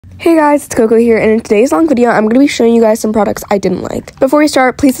Hey guys, it's Coco here, and in today's long video, I'm going to be showing you guys some products I didn't like. Before we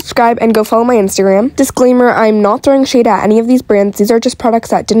start, please subscribe and go follow my Instagram. Disclaimer, I'm not throwing shade at any of these brands. These are just products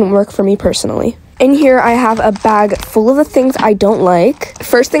that didn't work for me personally. In here, I have a bag full of the things I don't like.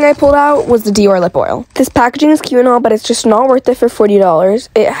 First thing I pulled out was the Dior lip oil. This packaging is cute and all, but it's just not worth it for $40.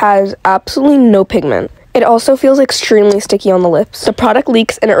 It has absolutely no pigment. It also feels extremely sticky on the lips. The product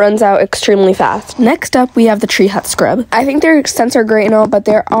leaks and it runs out extremely fast. Next up, we have the Tree Hut Scrub. I think their scents are great and all, but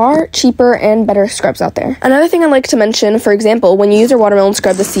there are cheaper and better scrubs out there. Another thing I'd like to mention, for example, when you use your watermelon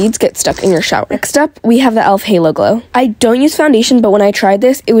scrub, the seeds get stuck in your shower. Next up, we have the e.l.f. Halo Glow. I don't use foundation, but when I tried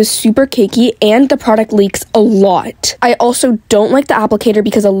this, it was super cakey and the product leaks a lot. I also don't like the applicator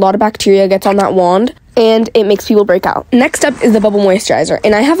because a lot of bacteria gets on that wand and it makes people break out. Next up is the Bubble Moisturizer,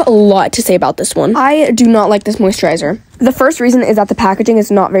 and I have a lot to say about this one. I do not like this moisturizer. The first reason is that the packaging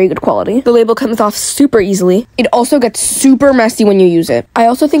is not very good quality. The label comes off super easily. It also gets super messy when you use it. I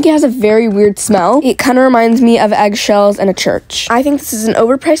also think it has a very weird smell. It kind of reminds me of eggshells and a church. I think this is an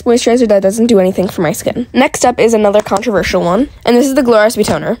overpriced moisturizer that doesn't do anything for my skin. Next up is another controversial one, and this is the Glow Recipe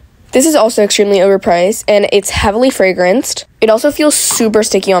Toner. This is also extremely overpriced, and it's heavily fragranced. It also feels super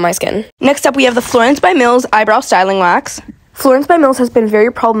sticky on my skin. Next up, we have the Florence by Mills Eyebrow Styling Wax. Florence by Mills has been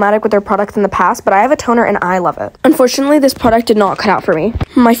very problematic with their products in the past, but I have a toner and I love it. Unfortunately, this product did not cut out for me.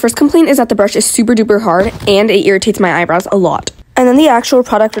 My first complaint is that the brush is super duper hard, and it irritates my eyebrows a lot. And then the actual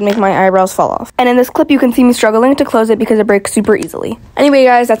product would make my eyebrows fall off. And in this clip, you can see me struggling to close it because it breaks super easily. Anyway,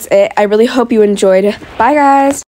 guys, that's it. I really hope you enjoyed. Bye, guys!